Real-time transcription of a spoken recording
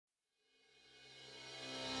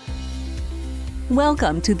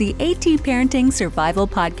Welcome to the AT Parenting Survival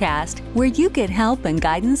Podcast, where you get help and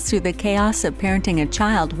guidance through the chaos of parenting a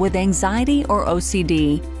child with anxiety or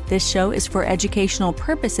OCD. This show is for educational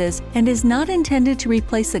purposes and is not intended to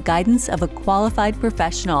replace the guidance of a qualified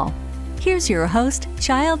professional. Here's your host,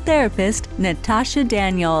 child therapist, Natasha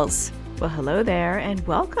Daniels. Well, hello there, and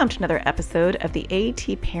welcome to another episode of the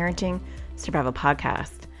AT Parenting Survival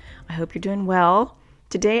Podcast. I hope you're doing well.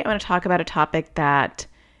 Today, I want to talk about a topic that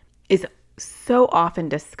is so often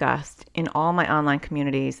discussed in all my online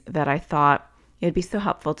communities that I thought it would be so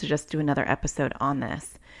helpful to just do another episode on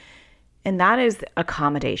this. And that is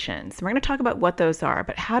accommodations. We're going to talk about what those are,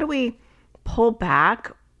 but how do we pull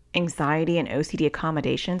back anxiety and OCD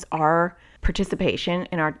accommodations, our participation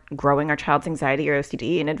in our growing our child's anxiety or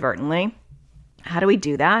OCD inadvertently? How do we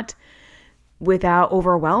do that without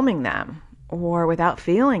overwhelming them or without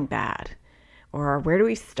feeling bad? Or where do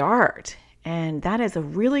we start? And that is a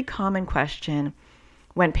really common question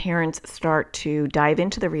when parents start to dive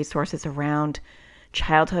into the resources around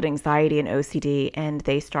childhood anxiety and OCD, and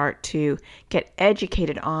they start to get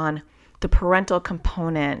educated on the parental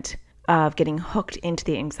component of getting hooked into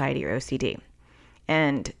the anxiety or OCD.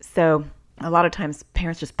 And so a lot of times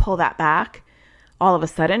parents just pull that back all of a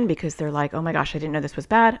sudden because they're like, oh my gosh, I didn't know this was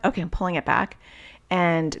bad. Okay, I'm pulling it back.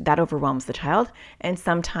 And that overwhelms the child. And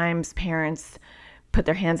sometimes parents put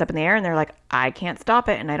their hands up in the air and they're like, I can't stop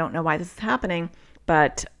it and I don't know why this is happening,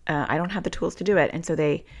 but I don't have the tools to do it. And so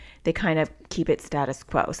they kind of keep it status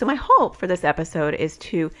quo. So my hope for this episode is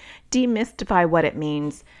to demystify what it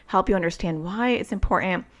means, help you understand why it's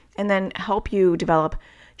important, and then help you develop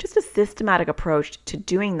just a systematic approach to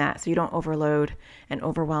doing that so you don't overload and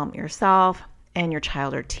overwhelm yourself and your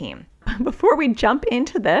child or team. Before we jump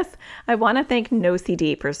into this, I want to thank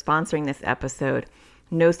NoCD for sponsoring this episode.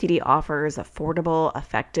 NoCD offers affordable,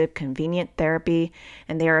 effective, convenient therapy,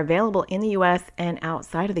 and they are available in the U.S. and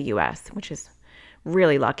outside of the U.S., which is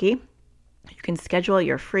really lucky. You can schedule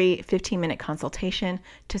your free 15-minute consultation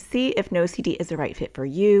to see if NoCD is the right fit for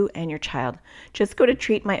you and your child. Just go to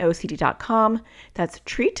treatmyocd.com. That's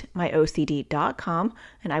treatmyocd.com,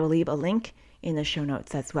 and I will leave a link in the show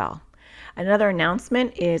notes as well. Another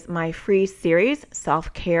announcement is my free series,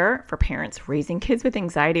 Self-Care for Parents Raising Kids with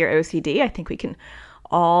Anxiety or OCD. I think we can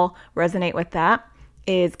all resonate with that,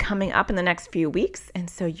 is coming up in the next few weeks. And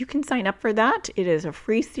so you can sign up for that. It is a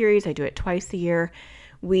free series. I do it twice a year.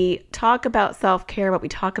 We talk about self-care, but we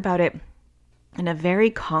talk about it in a very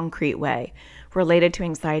concrete way related to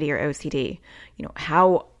anxiety or OCD. You know,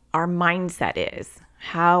 how our mindset is,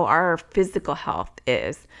 how our physical health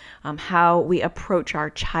is, how we approach our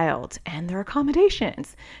child and their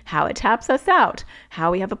accommodations, how it taps us out,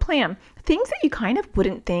 how we have a plan, things that you kind of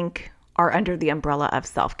wouldn't think are under the umbrella of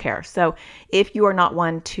self-care. So if you are not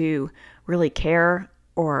one to really care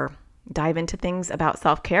or dive into things about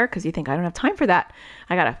self-care because you think, I don't have time for that,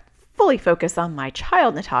 I got to fully focus on my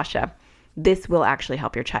child, Natasha, this will actually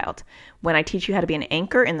help your child. When I teach you how to be an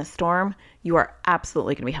anchor in the storm, you are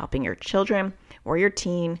absolutely going to be helping your children or your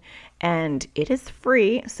teen, and it is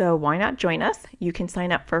free, so why not join us? You can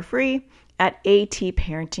sign up for free at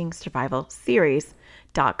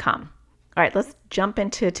atparentingsurvivalseries.com. All right, let's jump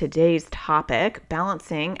into today's topic,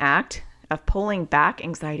 balancing act of pulling back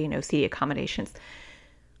anxiety and OCD accommodations.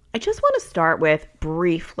 I just want to start with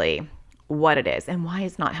briefly what it is and why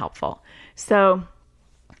it's not helpful. So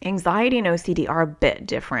anxiety and OCD are a bit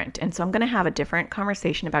different, and so I'm going to have a different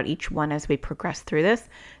conversation about each one as we progress through this.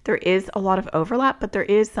 There is a lot of overlap, but there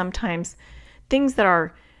is sometimes things that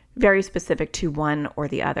are very specific to one or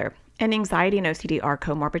the other. And anxiety and OCD are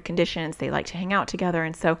comorbid conditions. They like to hang out together.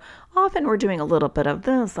 And so often we're doing a little bit of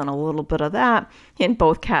this and a little bit of that in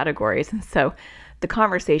both categories. And so the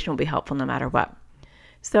conversation will be helpful no matter what.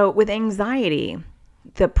 So with anxiety,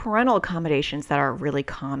 the parental accommodations that are really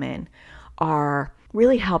common are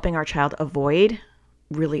really helping our child avoid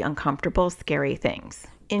really uncomfortable, scary things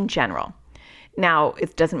in general. Now,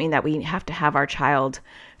 it doesn't mean that we have to have our child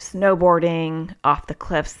snowboarding off the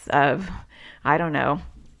cliffs of, I don't know,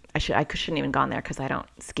 I shouldn't even gone there because I don't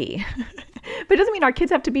ski. But it doesn't mean our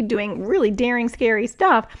kids have to be doing really daring, scary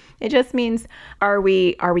stuff. It just means, are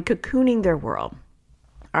we cocooning their world?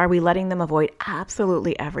 Are we letting them avoid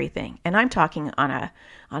absolutely everything? And I'm talking on a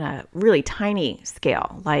really tiny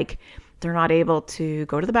scale, like they're not able to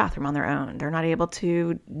go to the bathroom on their own. They're not able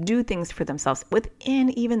to do things for themselves within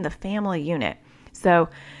even the family unit. So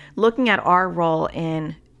looking at our role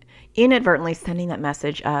in inadvertently sending that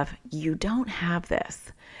message of, you don't have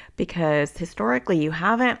this because historically you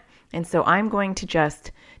haven't. And so I'm going to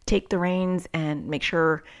just take the reins and make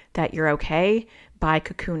sure that you're okay by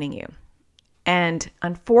cocooning you. And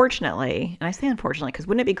unfortunately, and I say unfortunately, because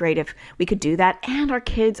wouldn't it be great if we could do that and our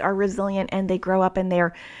kids are resilient and they grow up and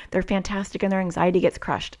they're fantastic and their anxiety gets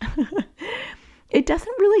crushed. It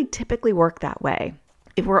doesn't really typically work that way.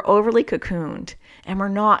 If we're overly cocooned and we're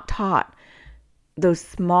not taught those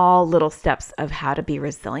small little steps of how to be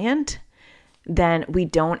resilient, then we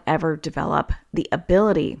don't ever develop the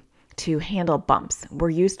ability to handle bumps. We're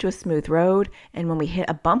used to a smooth road. And when we hit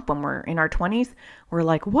a bump when we're in our 20s, we're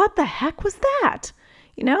like, what the heck was that?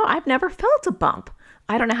 I've never felt a bump.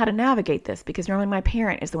 I don't know how to navigate this because normally my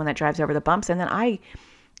parent is the one that drives over the bumps and then I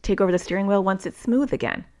take over the steering wheel once it's smooth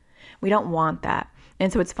again. We don't want that.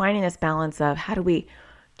 And so it's finding this balance of how do we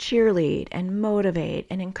cheerlead and motivate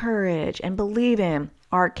and encourage and believe in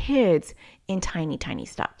our kids in tiny, tiny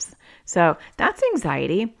steps. So that's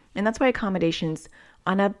anxiety. And that's why accommodations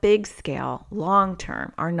on a big scale, long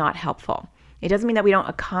term, are not helpful. It doesn't mean that we don't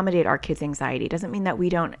accommodate our kids' anxiety. It doesn't mean that we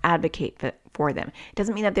don't advocate for them. It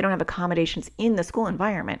doesn't mean that they don't have accommodations in the school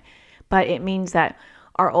environment. But it means that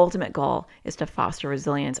our ultimate goal is to foster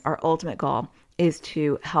resilience. Our ultimate goal is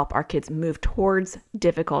to help our kids move towards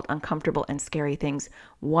difficult, uncomfortable, and scary things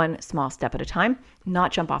one small step at a time,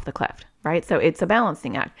 not jump off the cliff, right? So it's a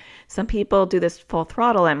balancing act. Some people do this full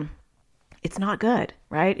throttle and it's not good,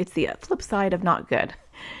 right? It's the flip side of not good.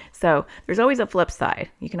 So there's always a flip side.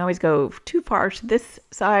 You can always go too far to this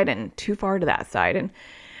side and too far to that side.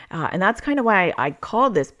 And that's kind of why I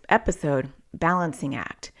called this episode Balancing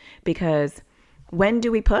Act, because when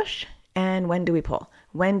do we push and when do we pull?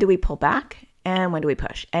 When do we pull back and when do we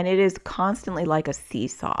push? And it is constantly like a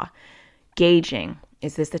seesaw, gauging,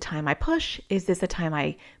 is this the time I push? Is this the time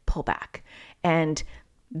I pull back? And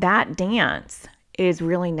that dance is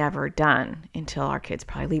really never done until our kids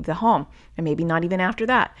probably leave the home, and maybe not even after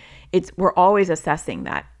that. We're always assessing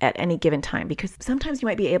that at any given time, because sometimes you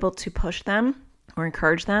might be able to push them or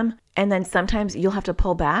encourage them, and then sometimes you'll have to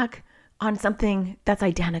pull back on something that's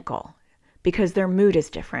identical because their mood is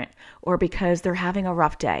different, or because they're having a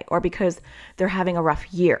rough day, or because they're having a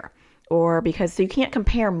rough year, or so you can't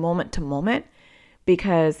compare moment to moment,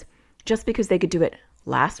 because just because they could do it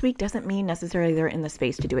last week doesn't mean necessarily they're in the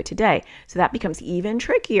space to do it today. So that becomes even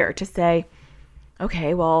trickier to say,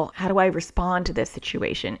 okay, well, how do I respond to this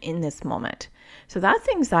situation in this moment? So that's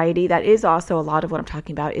anxiety. That is also a lot of what I'm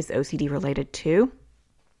talking about is OCD related too.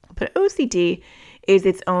 But OCD is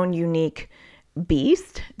its own unique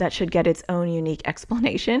beast that should get its own unique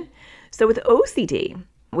explanation. So with OCD,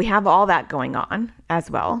 we have all that going on as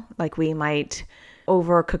well. Like we might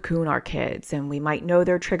over cocoon our kids and we might know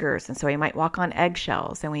their triggers. And so we might walk on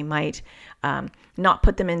eggshells and we might not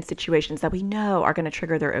put them in situations that we know are going to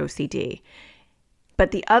trigger their OCD.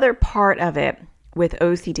 But the other part of it with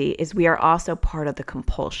OCD is we are also part of the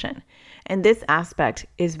compulsion. And this aspect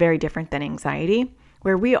is very different than anxiety,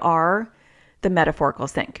 where we are the metaphorical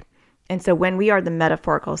sink. And so when we are the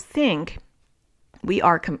metaphorical sink, we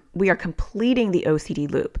are completing the OCD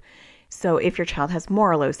loop. So if your child has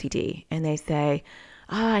moral OCD and they say,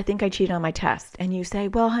 I think I cheated on my test. And you say,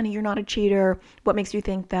 well, honey, you're not a cheater. What makes you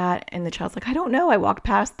think that? And the child's like, I don't know. I walked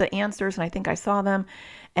past the answers and I think I saw them.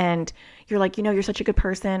 And you're like, you're such a good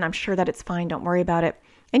person. I'm sure that it's fine. Don't worry about it.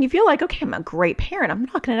 And you feel like, okay, I'm a great parent. I'm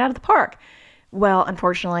knocking it out of the park. Well,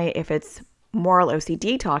 unfortunately, if it's moral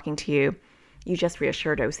OCD talking to you, you just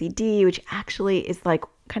reassured OCD, which actually is like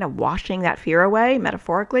kind of washing that fear away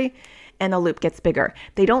metaphorically, and the loop gets bigger.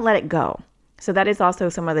 They don't let it go. So that is also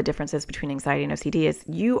some of the differences between anxiety and OCD is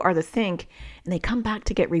you are the sink and they come back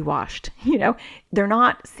to get rewashed. They're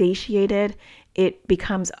not satiated. It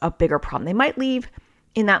becomes a bigger problem. They might leave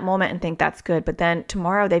in that moment and think that's good, but then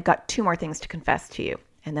tomorrow they've got 2 more things to confess to you.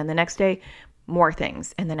 And then the next day, more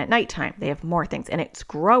things. And then at nighttime, they have more things and it's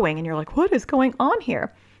growing and you're like, what is going on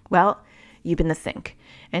here? Well, you've been the sink.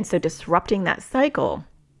 And so disrupting that cycle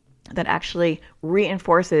that actually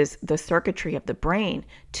reinforces the circuitry of the brain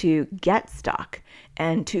to get stuck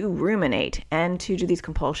and to ruminate and to do these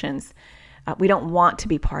compulsions. We don't want to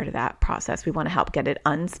be part of that process. We want to help get it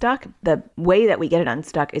unstuck. The way that we get it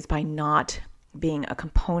unstuck is by not being a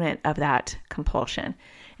component of that compulsion.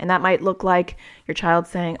 And that might look like your child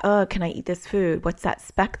saying, oh, can I eat this food? What's that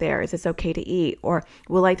speck there? Is this okay to eat? Or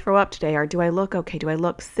will I throw up today? Or do I look okay? Do I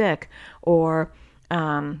look sick? Or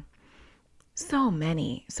so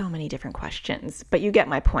many different questions. But you get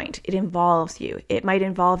my point. It involves you. It might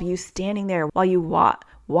involve you standing there while you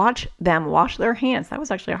watch them wash their hands. That was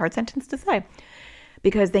actually a hard sentence to say.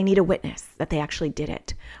 Because they need a witness that they actually did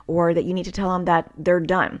it. Or that you need to tell them that they're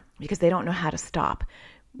done because they don't know how to stop.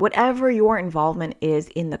 Whatever your involvement is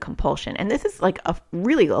in the compulsion. And this is like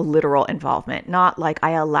really a literal involvement, not like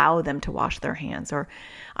I allow them to wash their hands or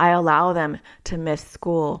I allow them to miss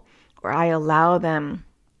school or I allow them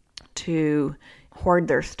to hoard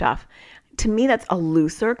their stuff. To me, that's a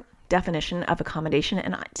looser definition of accommodation.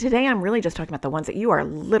 And today I'm really just talking about the ones that you are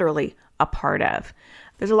literally a part of.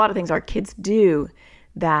 There's a lot of things our kids do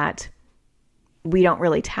that we don't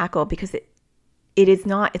really tackle because it's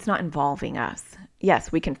not involving us.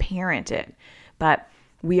 Yes, we can parent it, but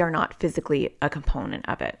we are not physically a component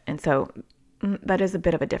of it. And so that is a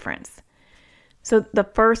bit of a difference. So the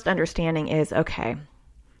first understanding is, okay,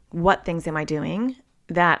 what things am I doing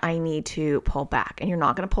that I need to pull back? And you're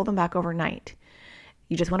not going to pull them back overnight.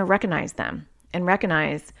 You just want to recognize them and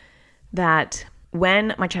recognize that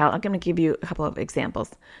when my child, I'm going to give you a couple of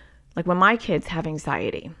examples. Like when my kids have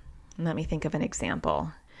anxiety, let me think of an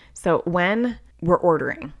example. So when we're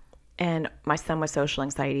ordering and my son with social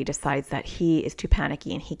anxiety decides that he is too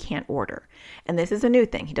panicky and he can't order. And this is a new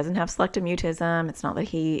thing. He doesn't have selective mutism. It's not that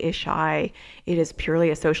he is shy. It is purely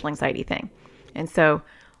a social anxiety thing. And so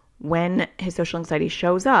when his social anxiety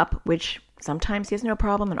shows up, which sometimes he has no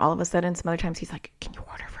problem, and all of a sudden, some other times he's like, can you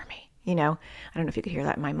order for me? I don't know if you could hear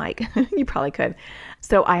that in my mic. You probably could.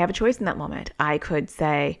 So I have a choice in that moment. I could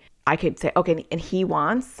say, okay, and he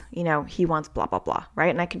wants blah, blah, blah, right?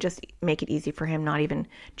 And I could just make it easy for him, not even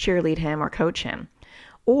cheerlead him or coach him.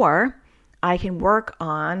 Or I can work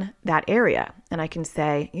on that area and I can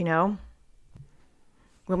say,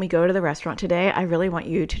 when we go to the restaurant today, I really want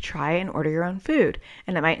you to try and order your own food.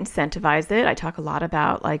 And I might incentivize it. I talk a lot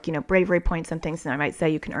about bravery points and things. And I might say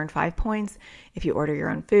you can earn 5 points if you order your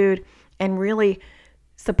own food, and really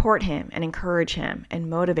support him and encourage him and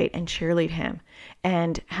motivate and cheerlead him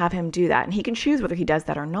and have him do that. And he can choose whether he does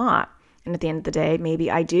that or not. And at the end of the day, maybe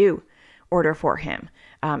I do order for him.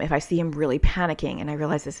 If I see him really panicking and I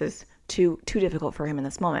realize this is too difficult for him in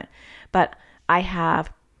this moment, but I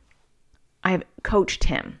have coached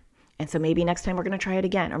him. And so maybe next time we're going to try it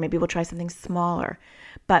again, or maybe we'll try something smaller.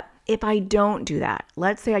 But if I don't do that,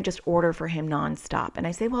 let's say I just order for him nonstop and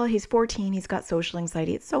I say, well, he's 14, he's got social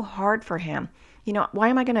anxiety. It's so hard for him. Why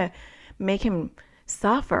am I going to make him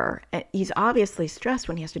suffer? He's obviously stressed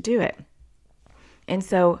when he has to do it. And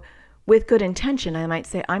so with good intention, I might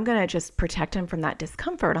say, I'm going to just protect him from that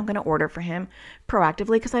discomfort. I'm going to order for him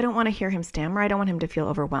proactively because I don't want to hear him stammer. I don't want him to feel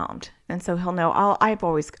overwhelmed. And so he'll know,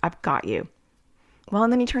 I've got you. Well,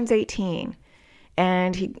 and then he turns 18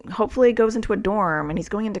 and he hopefully goes into a dorm and he's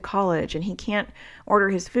going into college and he can't order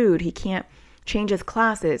his food. He can't change his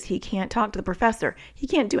classes. He can't talk to the professor. He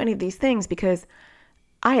can't do any of these things because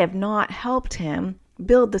I have not helped him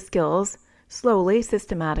build the skills slowly,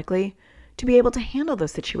 systematically, to be able to handle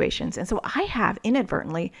those situations. And so I have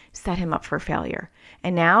inadvertently set him up for failure.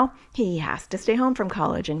 And now he has to stay home from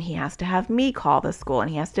college and he has to have me call the school and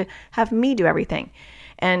he has to have me do everything.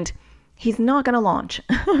 And he's not going to launch.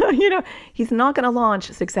 He's not going to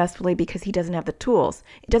launch successfully because he doesn't have the tools.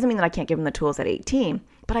 It doesn't mean that I can't give him the tools at 18,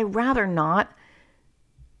 but I'd rather not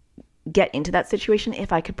get into that situation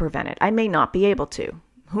if I could prevent it. I may not be able to.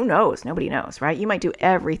 Who knows? Nobody knows, right? You might do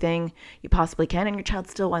everything you possibly can and your child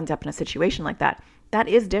still winds up in a situation like that. That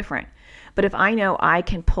is different. But if I know I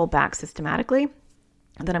can pull back systematically,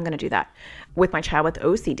 then I'm going to do that. With my child with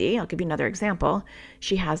OCD, I'll give you another example.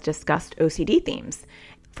 She has discussed OCD themes.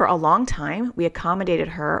 For a long time, we accommodated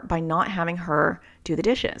her by not having her do the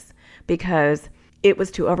dishes because it was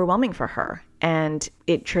too overwhelming for her and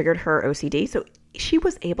it triggered her OCD. So she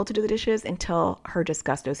was able to do the dishes until her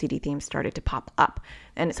discussed OCD themes started to pop up.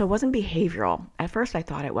 And so it wasn't behavioral. At first I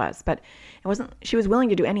thought it was, but it wasn't. She was willing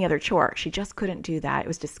to do any other chore. She just couldn't do that. It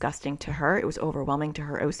was disgusting to her. It was overwhelming to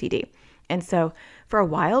her OCD. And so for a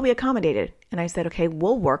while we accommodated. And I said, okay,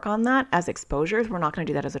 we'll work on that as exposures. We're not going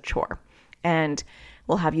to do that as a chore. And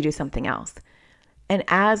we'll have you do something else. And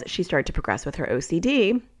as she started to progress with her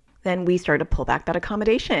OCD, then we started to pull back that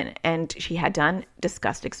accommodation. And she had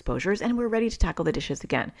discussed exposures and we're ready to tackle the dishes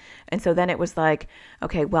again. And so then it was like,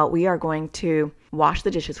 okay, well, we are going to wash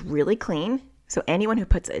the dishes really clean. So anyone who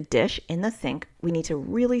puts a dish in the sink, we need to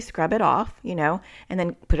really scrub it off, and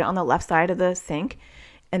then put it on the left side of the sink.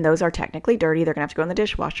 And those are technically dirty. They're going to have to go in the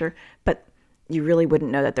dishwasher, but you really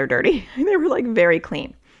wouldn't know that they're dirty. They were like very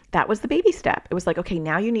clean. That was the baby step. It was like, okay,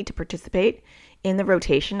 now you need to participate in the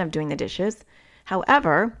rotation of doing the dishes.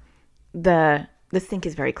 However, the sink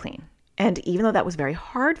is very clean. And even though that was very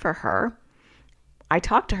hard for her, I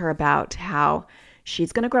talked to her about how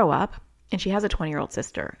she's going to grow up and she has a 20-year-old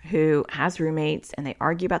sister who has roommates and they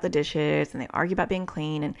argue about the dishes and they argue about being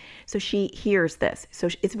clean. And so she hears this. So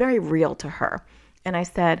it's very real to her. And I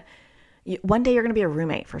said, one day you're going to be a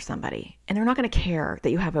roommate for somebody and they're not going to care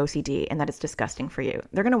that you have OCD and that it's disgusting for you.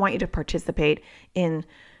 They're going to want you to participate in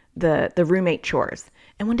the roommate chores.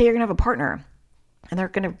 And one day you're going to have a partner And they're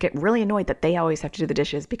going to get really annoyed that they always have to do the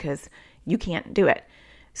dishes because you can't do it.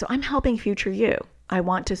 So I'm helping future you. I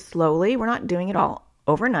want to slowly, we're not doing it all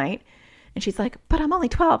overnight. And she's like, but I'm only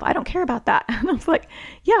 12. I don't care about that. And I was like,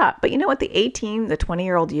 yeah, but you know what? The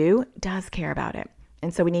 20-year-old you does care about it.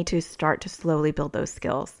 And so we need to start to slowly build those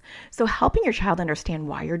skills. So helping your child understand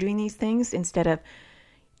why you're doing these things instead of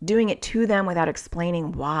doing it to them without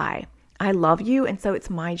explaining why. I love you, and so it's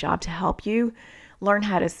my job to help you learn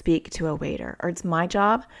how to speak to a waiter, or it's my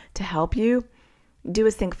job to help you do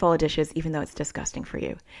a sink full of dishes, even though it's disgusting for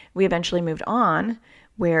you. We eventually moved on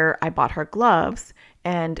where I bought her gloves,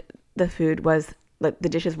 and the food was, the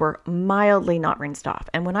dishes were mildly not rinsed off.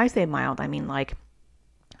 And when I say mild, I mean like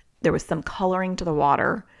there was some coloring to the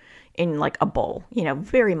water in like a bowl,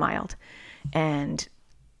 very mild. And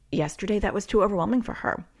yesterday that was too overwhelming for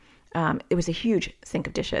her. It was a huge sink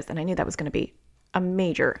of dishes, and I knew that was going to be a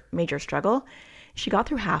major, major struggle. She got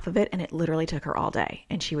through half of it, and it literally took her all day.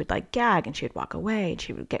 And she would like gag, and she would walk away, and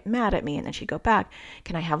she would get mad at me, and then she'd go back.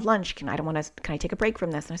 Can I have lunch? Can I take a break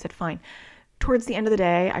from this? And I said, fine. Towards the end of the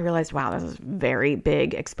day, I realized, wow, this is very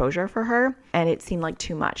big exposure for her, and it seemed like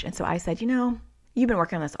too much. And so I said, you've been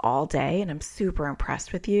working on this all day, and I'm super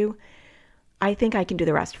impressed with you. I think I can do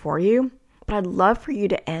the rest for you. But I'd love for you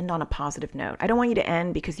to end on a positive note. I don't want you to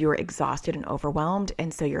end because you were exhausted and overwhelmed.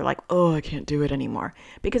 And so you're like, oh, I can't do it anymore.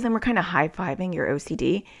 Because then we're kind of high-fiving your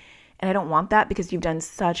OCD. And I don't want that because you've done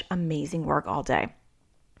such amazing work all day.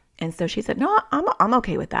 And so she said, no, I'm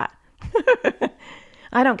okay with that.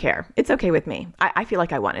 I don't care. It's okay with me. I feel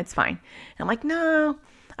like I won. It's fine. And I'm like, no,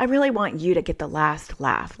 I really want you to get the last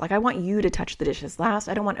laugh. Like I want you to touch the dishes last.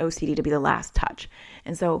 I don't want OCD to be the last touch.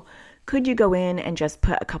 And so could you go in and just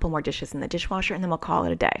put a couple more dishes in the dishwasher and then we'll call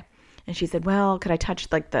it a day? And she said, well, could I touch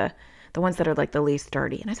like the ones that are like the least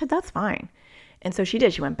dirty? And I said, that's fine. And so she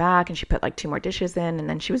did. She went back and she put like 2 more dishes in and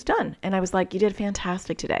then she was done. And I was like, you did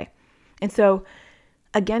fantastic today. And so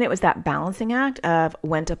again, it was that balancing act of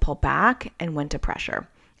when to pull back and when to pressure.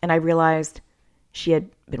 And I realized she had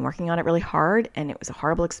been working on it really hard and it was a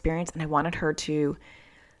horrible experience. And I wanted her to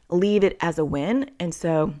leave it as a win. And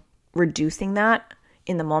so reducing that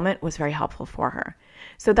in the moment was very helpful for her.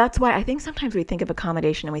 So that's why I think sometimes we think of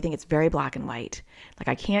accommodation and we think it's very black and white. Like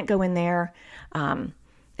I can't go in there and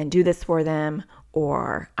do this for them,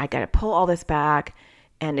 or I got to pull all this back.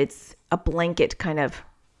 And it's a blanket kind of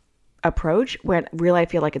approach when really I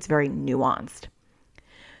feel like it's very nuanced.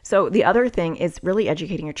 So the other thing is really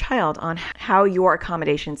educating your child on how your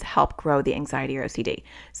accommodations help grow the anxiety or OCD.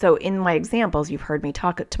 So in my examples, you've heard me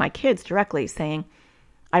talk to my kids directly saying,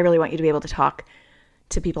 I really want you to be able to talk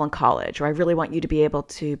to people in college, or I really want you to be able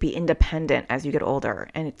to be independent as you get older.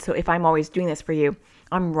 And so if I'm always doing this for you,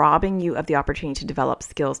 I'm robbing you of the opportunity to develop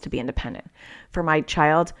skills to be independent. For my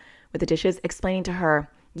child with the dishes, explaining to her,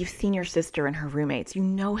 you've seen your sister and her roommates. You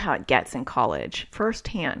know how it gets in college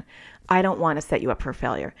firsthand. I don't want to set you up for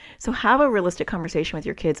failure. So have a realistic conversation with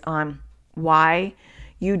your kids on why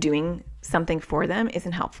you doing something for them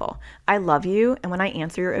isn't helpful. I love you. And when I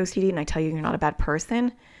answer your OCD and I tell you you're not a bad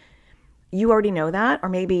person, you already know that, or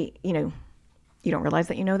maybe, you don't realize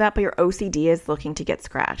that you know that, but your OCD is looking to get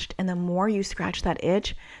scratched. And the more you scratch that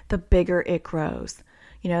itch, the bigger it grows.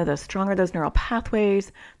 The stronger those neural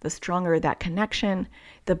pathways, the stronger that connection,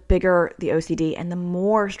 the bigger the OCD, and the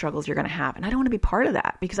more struggles you're going to have. And I don't want to be part of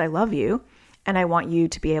that because I love you and I want you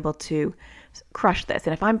to be able to crush this.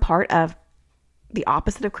 And if I'm part of the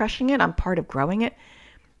opposite of crushing it, I'm part of growing it,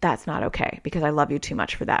 that's not okay because I love you too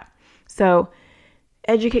much for that. So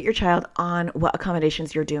educate your child on what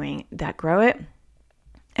accommodations you're doing that grow it.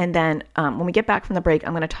 And then when we get back from the break,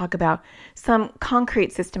 I'm going to talk about some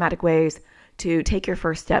concrete systematic ways to take your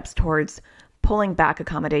first steps towards pulling back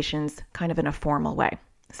accommodations kind of in a formal way.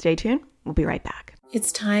 Stay tuned. We'll be right back.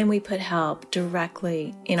 It's time we put help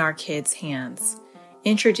directly in our kids' hands.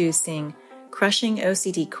 Introducing Crushing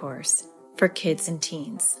OCD course for kids and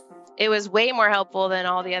teens. It was way more helpful than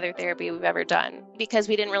all the other therapy we've ever done because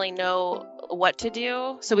we didn't really know what to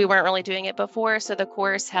do. So we weren't really doing it before. So the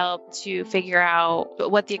course helped to figure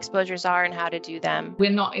out what the exposures are and how to do them.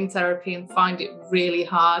 We're not in therapy and find it really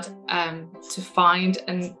hard to find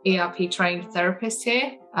an ERP trained therapist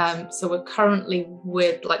here. So we're currently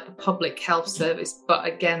with like the public health service, but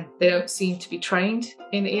again, they don't seem to be trained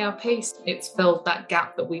in ERP. It's filled that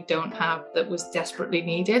gap that we don't have that was desperately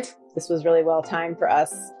needed. This was really well timed for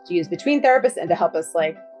us to use between therapists and to help us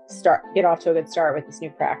get off to a good start with this new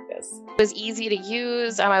practice. It was easy to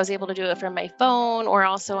use. I was able to do it from my phone or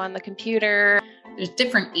also on the computer. there's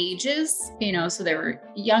different ages, so there were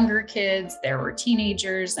younger kids, there were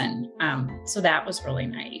teenagers. And so that was really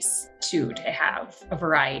nice too, to have a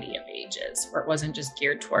variety of ages where it wasn't just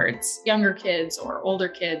geared towards younger kids or older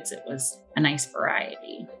kids. It was a nice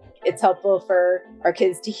variety. It's helpful for our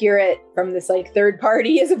kids to hear it from this like third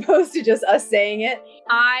party as opposed to just us saying it.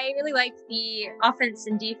 I really like the offense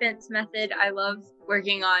and defense method. I love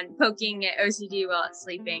working on poking at OCD while it's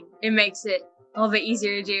sleeping. It makes it a little bit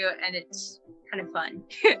easier to do, and it's kind of fun.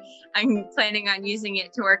 I'm planning on using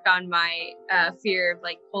it to work on my fear of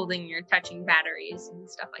like holding or touching batteries and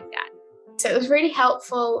stuff like that. So it was really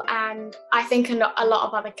helpful, and I think a lot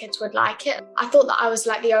of other kids would like it. I thought that I was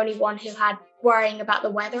like the only one who had worrying about the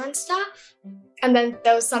weather and stuff. And then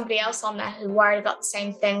there was somebody else on there who worried about the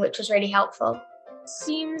same thing, which was really helpful.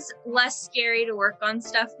 Seems less scary to work on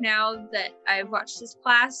stuff now that I've watched this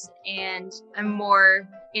class, and I'm more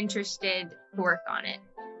interested to work on it.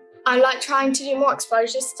 I like trying to do more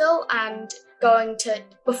exposures still, and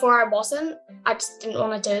before I wasn't, I just didn't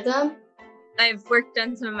want to do them. I've worked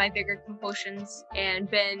on some of my bigger compulsions and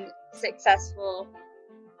been successful.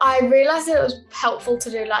 I realized that it was helpful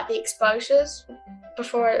to do like the exposures.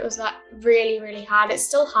 Before it was like really, really hard. It's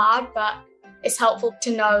still hard, but it's helpful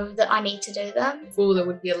to know that I need to do them. Before there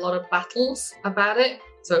would be a lot of battles about it.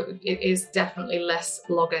 So it is definitely less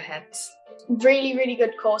loggerheads. Really, really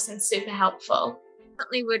good course and super helpful.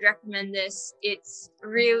 Definitely would recommend this. It's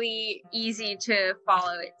really easy to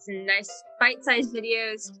follow. It's nice bite-sized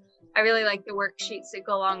videos. I really like the worksheets that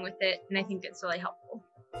go along with it, and I think it's really helpful.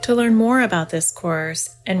 To learn more about this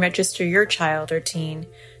course and register your child or teen,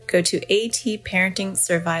 go to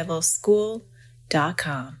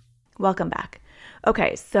atparentingsurvivalschool.com. Welcome back.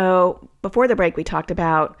 Okay, so before the break, we talked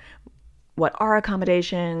about what are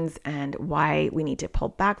accommodations and why we need to pull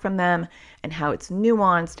back from them, and how it's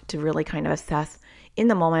nuanced to really kind of assess in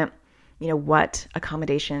the moment, what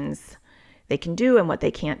accommodations they can do and what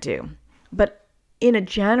they can't do. But in a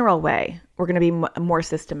general way, we're going to be more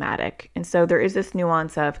systematic. And so there is this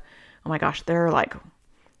nuance of, oh my gosh, they're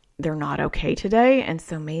not okay today. And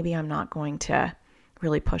so maybe I'm not going to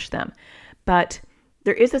really push them. But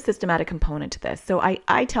there is a systematic component to this. So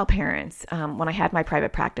I tell parents, when I had my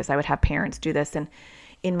private practice, I would have parents do this. And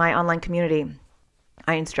in my online community,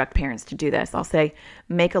 I instruct parents to do this. I'll say,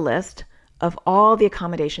 make a list of all the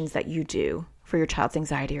accommodations that you do for your child's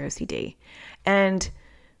anxiety or OCD. And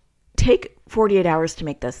take 48 hours to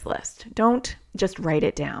make this list. Don't just write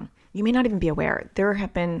it down. You may not even be aware.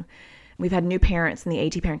 We've had new parents in the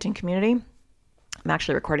AT parenting community. I'm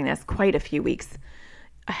actually recording this quite a few weeks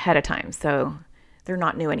ahead of time, so they're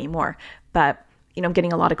not new anymore. But, I'm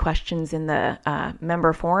getting a lot of questions in the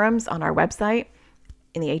member forums on our website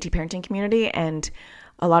in the AT parenting community. And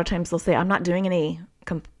a lot of times they'll say, I'm not doing any,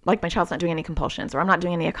 my child's not doing any compulsions, or I'm not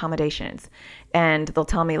doing any accommodations. And they'll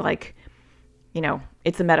tell me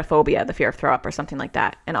it's emetophobia, the fear of throw up or something like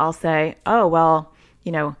that. And I'll say, oh, well,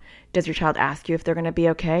 does your child ask you if they're going to be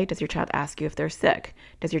okay? Does your child ask you if they're sick?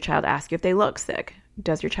 Does your child ask you if they look sick?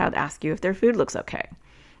 Does your child ask you if their food looks okay?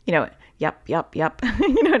 Yep.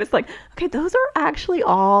 And it's like, okay, those are actually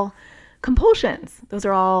all compulsions. Those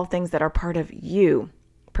are all things that are part of you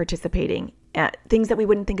participating at things that we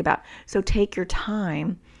wouldn't think about. So take your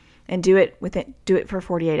time and do it for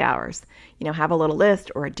 48 hours. Have a little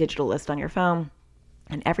list or a digital list on your phone.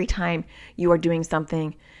 And every time you are doing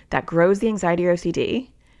something that grows the anxiety or OCD,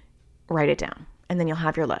 write it down. And then you'll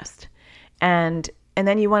have your list. And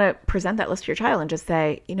then you want to present that list to your child and just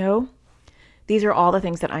say, these are all the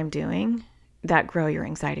things that I'm doing that grow your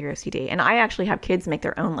anxiety or OCD. And I actually have kids make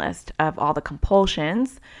their own list of all the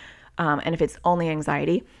compulsions. And if it's only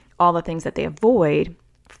anxiety, all the things that they avoid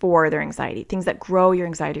for their anxiety, things that grow your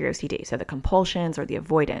anxiety or OCD. So the compulsions or the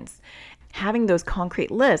avoidance. Having those concrete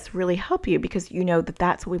lists really help you, because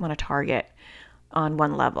that's what we want to target on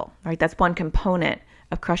one level, right? That's one component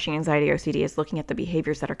of crushing anxiety or OCD, is looking at the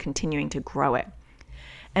behaviors that are continuing to grow it.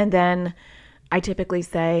 And then I typically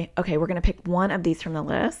say, okay, we're going to pick one of these from the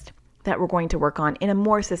list that we're going to work on in a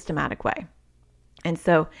more systematic way. And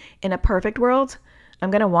so in a perfect world, I'm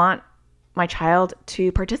going to want my child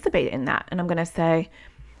to participate in that. And I'm going to say,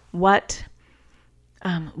 what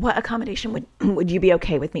accommodation would you be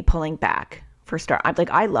okay with me pulling back for start? I'm like,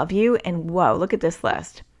 I love you. And whoa, look at this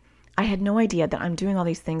list. I had no idea that I'm doing all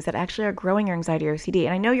these things that actually are growing your anxiety or OCD.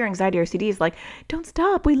 And I know your anxiety or OCD is like, don't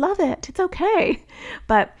stop. We love it. It's okay.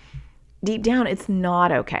 But deep down, it's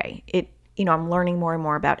not okay. I'm learning more and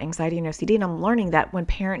more about anxiety and OCD. And I'm learning that when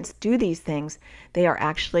parents do these things, they are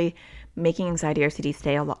actually making anxiety or OCD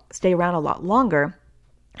stay around a lot longer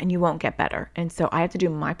and you won't get better. And so I have to do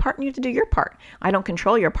my part and you have to do your part. I don't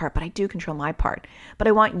control your part, but I do control my part. But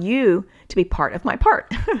I want you to be part of my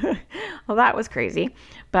part. Well, that was crazy.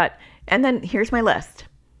 And then here's my list.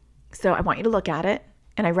 So I want you to look at it,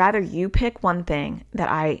 and I'd rather you pick one thing that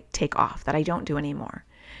I take off, that I don't do anymore.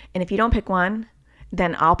 And if you don't pick one,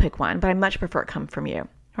 then I'll pick one, but I much prefer it come from you,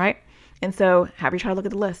 right? And so have your child look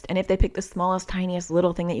at the list. And if they pick the smallest, tiniest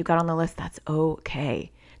little thing that you got on the list, that's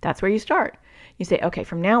okay. That's where you start. You say, okay,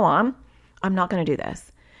 from now on, I'm not going to do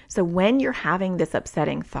this. So when you're having this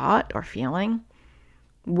upsetting thought or feeling,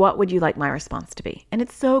 what would you like my response to be? And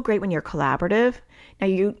it's so great when you're collaborative. Now,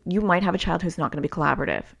 you might have a child who's not going to be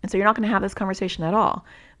collaborative. And so you're not going to have this conversation at all.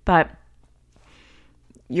 But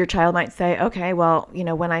your child might say, okay, well,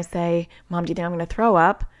 when I say, Mom, do you think I'm going to throw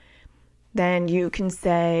up? Then you can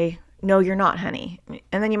say, no, you're not, honey.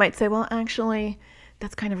 And then you might say, well, actually,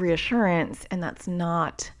 that's kind of reassurance. And that's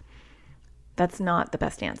not the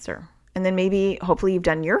best answer. And then maybe, hopefully you've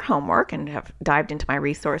done your homework and have dived into my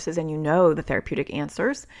resources and you know the therapeutic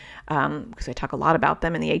answers, because I talk a lot about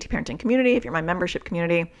them in the AT parenting community. If you're my membership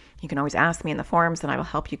community, you can always ask me in the forums and I will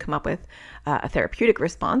help you come up with a therapeutic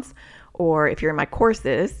response. Or if you're in my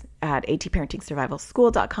courses at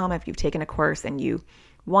atparentingsurvivalschool.com, if you've taken a course and you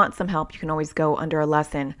want some help, you can always go under a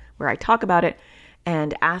lesson where I talk about it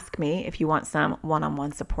and ask me if you want some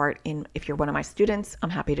one-on-one support. If you're one of my students, I'm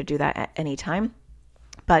happy to do that at any time.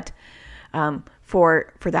 But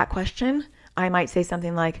for that question, I might say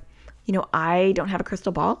something like, I don't have a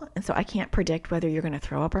crystal ball, and so I can't predict whether you're going to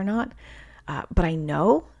throw up or not. But I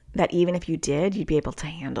know that even if you did, you'd be able to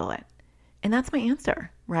handle it. And that's my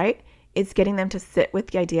answer, right? It's getting them to sit with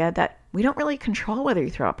the idea that we don't really control whether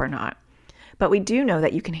you throw up or not. But we do know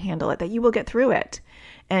that you can handle it, that you will get through it.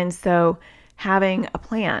 And so having a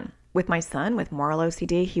plan. With my son, with moral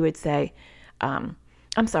OCD, he would say,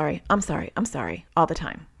 I'm sorry, all the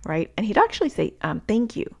time, right? And he'd actually say,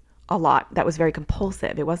 thank you a lot. That was very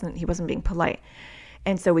compulsive. He wasn't being polite.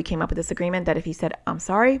 And so we came up with this agreement that if he said, I'm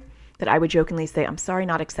sorry, that I would jokingly say, I'm sorry,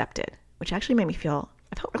 not accepted, which actually made me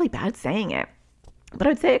I felt really bad saying it. But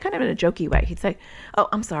I would say it kind of in a jokey way. He'd say, oh,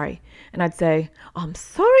 I'm sorry. And I'd say, I'm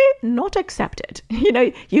sorry, not accepted.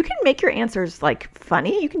 You can make your answers like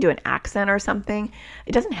funny. You can do an accent or something.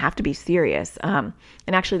 It doesn't have to be serious. And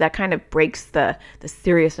actually that kind of breaks the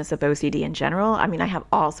seriousness of OCD in general. I mean, I have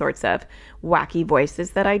all sorts of wacky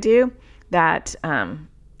voices that I do that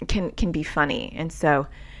can be funny. And so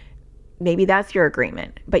maybe that's your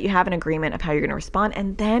agreement, but you have an agreement of how you're going to respond.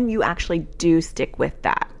 And then you actually do stick with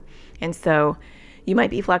that. And so you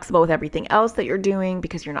might be flexible with everything else that you're doing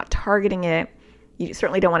because you're not targeting it. You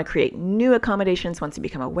certainly don't want to create new accommodations once you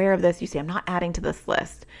become aware of this. You say, I'm not adding to this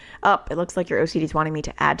list. It looks like your OCD is wanting me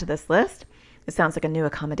to add to this list. It sounds like a new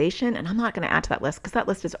accommodation, and I'm not going to add to that list because that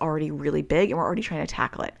list is already really big and we're already trying to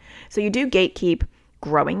tackle it. So you do gatekeep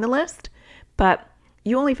growing the list, but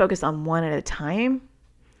you only focus on one at a time,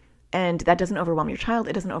 and that doesn't overwhelm your child.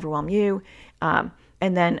 It doesn't overwhelm you. And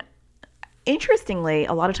then interestingly,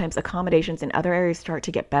 a lot of times accommodations in other areas start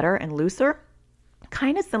to get better and looser,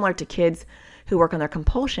 kind of similar to kids who work on their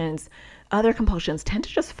compulsions. Other compulsions tend to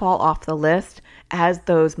just fall off the list as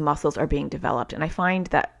those muscles are being developed. And I find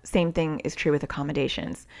that same thing is true with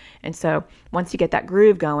accommodations. And so once you get that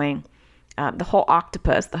groove going, the whole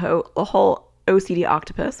octopus, the whole OCD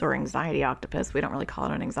octopus or anxiety octopus, we don't really call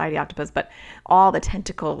it an anxiety octopus, but all the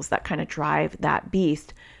tentacles that kind of drive that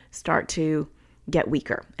beast start to get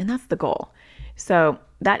weaker. And that's the goal. So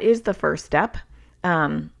that is the first step.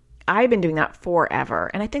 I've been doing that forever.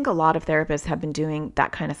 And I think a lot of therapists have been doing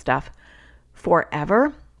that kind of stuff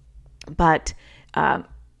forever. But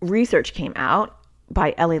research came out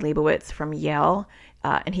by Ellie Leibowitz from Yale.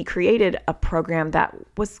 And he created a program that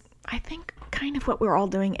was, I think, kind of what we're all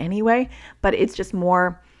doing anyway, but it's just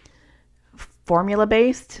more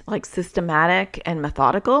formula-based, like systematic and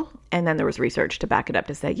methodical. And then there was research to back it up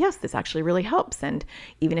to say, yes, this actually really helps. And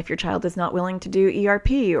even if your child is not willing to do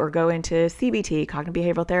ERP or go into CBT, cognitive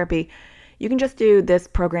behavioral therapy, you can just do this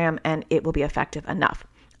program and it will be effective enough.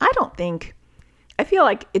 I feel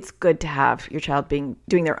like it's good to have your child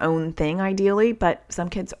doing their own thing ideally, but some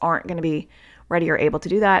kids aren't going to be ready or able to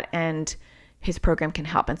do that. And his program can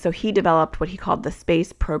help. And so he developed what he called the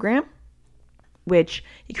SPACE program, which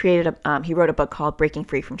he wrote a book called Breaking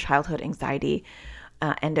Free from Childhood Anxiety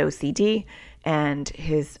and OCD. And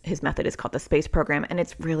his method is called the SPACE program. And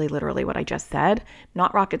it's really literally what I just said,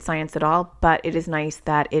 not rocket science at all, but it is nice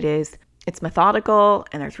that it's methodical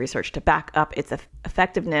and there's research to back up its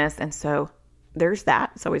effectiveness. And so there's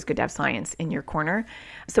that. It's always good to have science in your corner.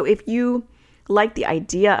 So if you like the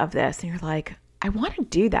idea of this and you're like, I want to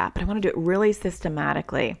do that, but I want to do it really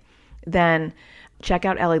systematically, then check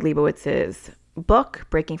out Ellie Leibowitz's book,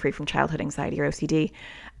 Breaking Free from Childhood Anxiety or OCD.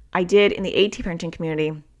 I did in the AT parenting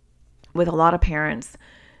community with a lot of parents.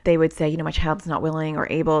 They would say, my child's not willing or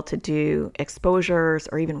able to do exposures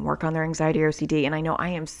or even work on their anxiety or OCD. And I know I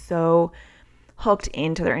am so hooked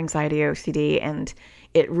into their anxiety or OCD, and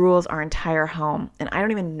it rules our entire home. And I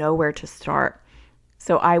don't even know where to start.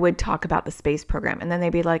 So I would talk about the SPACE program, and then they'd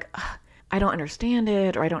be like, I don't understand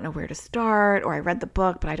it, or I don't know where to start, or I read the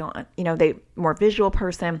book, but I don't, they more visual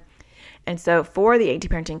person. And so for the AT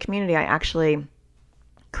parenting community, I actually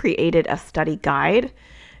created a study guide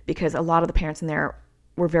because a lot of the parents in there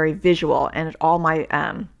were very visual, and all my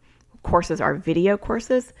courses are video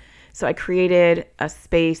courses. So I created a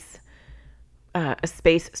SPACE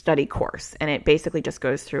study course, and it basically just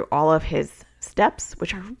goes through all of his steps,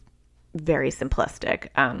 which are very simplistic,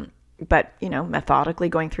 but methodically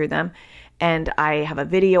going through them. And I have a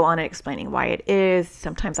video on it explaining why it is.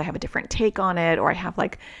 Sometimes I have a different take on it, or I have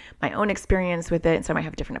like my own experience with it, and so I might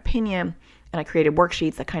have a different opinion. And I created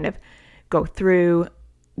worksheets that kind of go through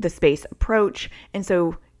the SPACE approach. And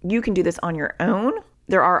so you can do this on your own.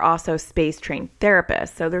 There are also SPACE trained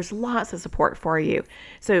therapists. So there's lots of support for you.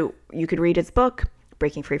 So you could read his book,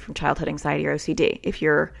 Breaking Free from Childhood Anxiety or OCD. If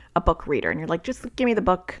you're a book reader and you're like, just give me the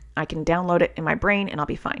book, I can download it in my brain and I'll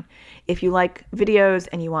be fine. If you like videos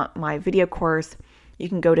and you want my video course, you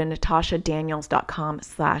can go to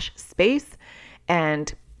natashadaniels.com/space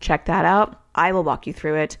and check that out. I will walk you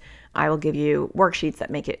through it. I will give you worksheets that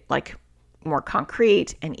make it like more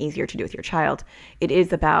concrete and easier to do with your child. It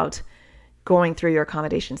is about going through your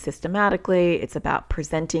accommodations systematically. It's about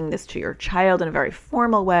presenting this to your child in a very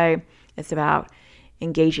formal way. It's about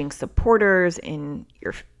engaging supporters in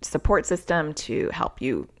your support system to help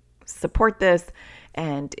you support this.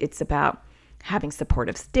 And it's about having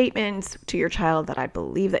supportive statements to your child that I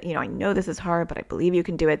believe that, I know this is hard, but I believe you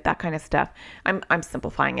can do it, that kind of stuff. I'm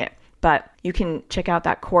simplifying it, but you can check out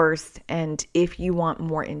that course. And if you want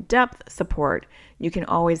more in-depth support, you can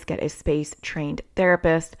always get a SPACE trained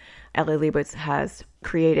therapist. Ellie Leibowitz has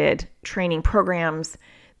created training programs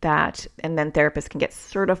and then therapists can get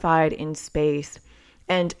certified in SPACE.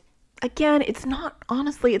 And again, it's not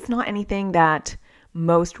anything that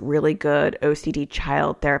most really good OCD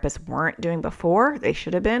child therapists weren't doing before. They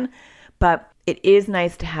should have been, but it is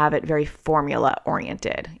nice to have it very formula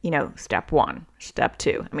oriented, step 1, step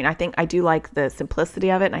 2. I do like the simplicity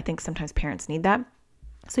of it. And I think sometimes parents need that.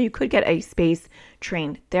 So you could get a SPACE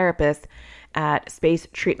trained therapist at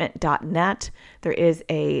spacetreatment.net. There is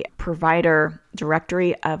a provider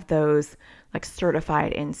directory of those like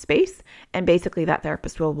certified in SPACE. And basically that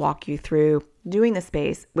therapist will walk you through doing the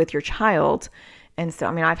SPACE with your child. And so,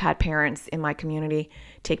 I've had parents in my community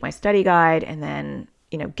take my study guide and then,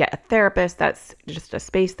 get a therapist that's just a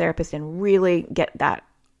SPACE therapist and really get that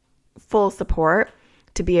full support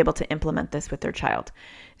to be able to implement this with their child.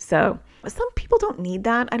 So some people don't need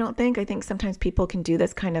that, I don't think. I think sometimes people can do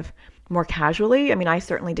this kind of more casually. I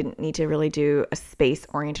certainly didn't need to really do a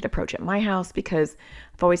SPACE-oriented approach at my house because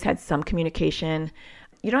I've always had some communication.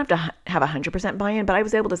 You don't have to have 100% buy-in, but I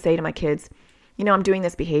was able to say to my kids, I'm doing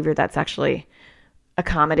this behavior that's actually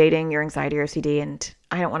accommodating your anxiety or OCD, and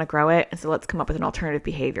I don't want to grow it, and so let's come up with an alternative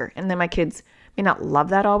behavior. And then my kids may not love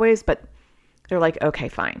that always, but they're like, okay,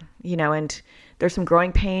 fine, and there's some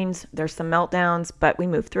growing pains, there's some meltdowns, but we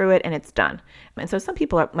move through it and it's done. And so some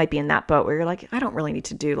people might be in that boat where you're like, I don't really need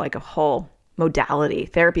to do like a whole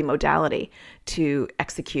therapy modality to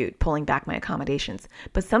execute pulling back my accommodations.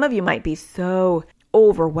 But some of you might be so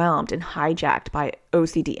overwhelmed and hijacked by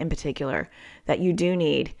OCD in particular that you do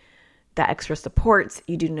need that extra supports,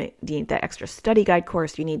 you do need that extra study guide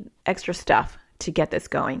course, you need extra stuff to get this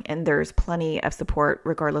going. And there's plenty of support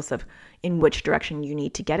regardless of in which direction you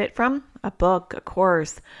need to get it from, a book, a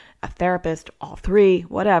course, a therapist, all three,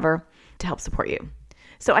 whatever, to help support you.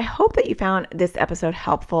 So I hope that you found this episode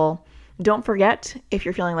helpful. Don't forget, if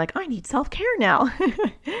you're feeling like, I need self-care now,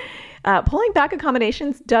 pulling back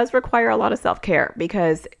accommodations does require a lot of self-care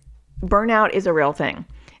because burnout is a real thing.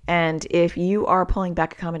 And if you are pulling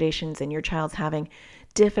back accommodations and your child's having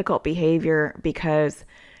difficult behavior because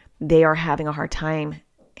they are having a hard time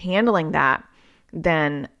handling that,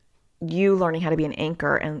 then you learning how to be an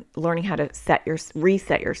anchor and learning how to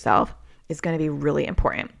reset yourself is going to be really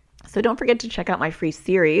important. So don't forget to check out my free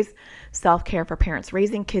series, Self-Care for Parents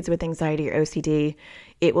Raising Kids with Anxiety or OCD.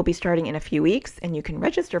 It will be starting in a few weeks, and you can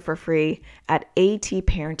register for free at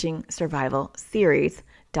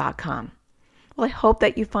atparentingsurvivalseries.com. Well, I hope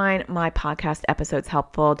that you find my podcast episodes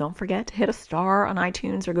helpful. Don't forget to hit a star on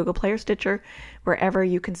iTunes or Google Play or Stitcher, wherever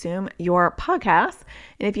you consume your podcasts.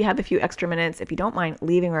 And if you have a few extra minutes, if you don't mind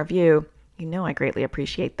leaving a review, I greatly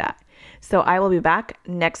appreciate that. So I will be back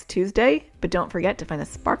next Tuesday, but don't forget to find the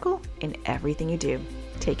sparkle in everything you do.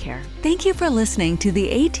 Take care. Thank you for listening to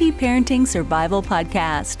the AT Parenting Survival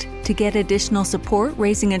Podcast. To get additional support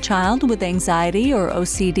raising a child with anxiety or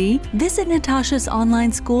OCD, visit Natasha's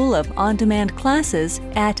online school of on-demand classes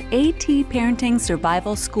at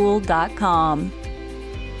atparentingsurvivalschool.com.